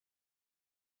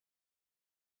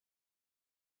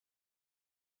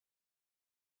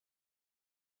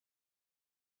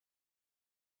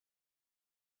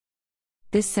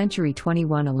This Century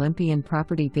 21 Olympian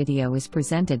property video is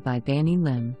presented by Bani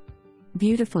Lim.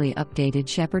 Beautifully updated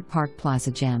Shepherd Park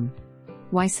Plaza gem.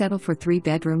 Why settle for 3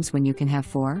 bedrooms when you can have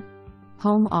 4?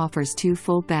 Home offers 2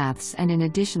 full baths and an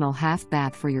additional half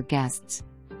bath for your guests.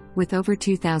 With over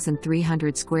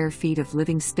 2,300 square feet of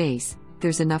living space,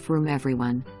 there's enough room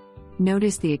everyone.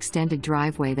 Notice the extended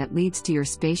driveway that leads to your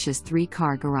spacious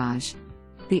 3-car garage.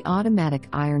 The automatic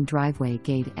iron driveway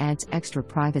gate adds extra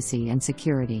privacy and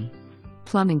security.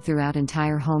 Plumbing throughout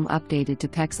entire home updated to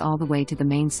PEX all the way to the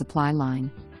main supply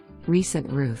line. Recent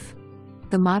roof.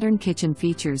 The modern kitchen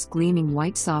features gleaming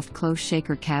white soft close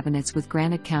shaker cabinets with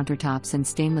granite countertops and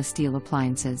stainless steel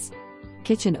appliances.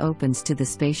 Kitchen opens to the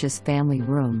spacious family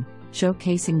room,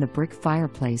 showcasing the brick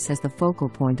fireplace as the focal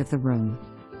point of the room.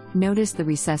 Notice the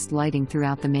recessed lighting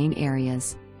throughout the main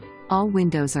areas. All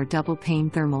windows are double-pane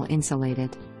thermal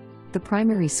insulated. The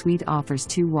primary suite offers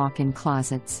 2 walk-in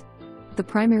closets. The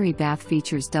primary bath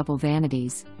features double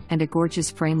vanities, and a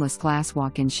gorgeous frameless glass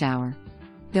walk-in shower.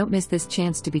 Don't miss this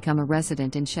chance to become a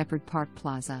resident in Shepherd Park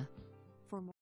Plaza.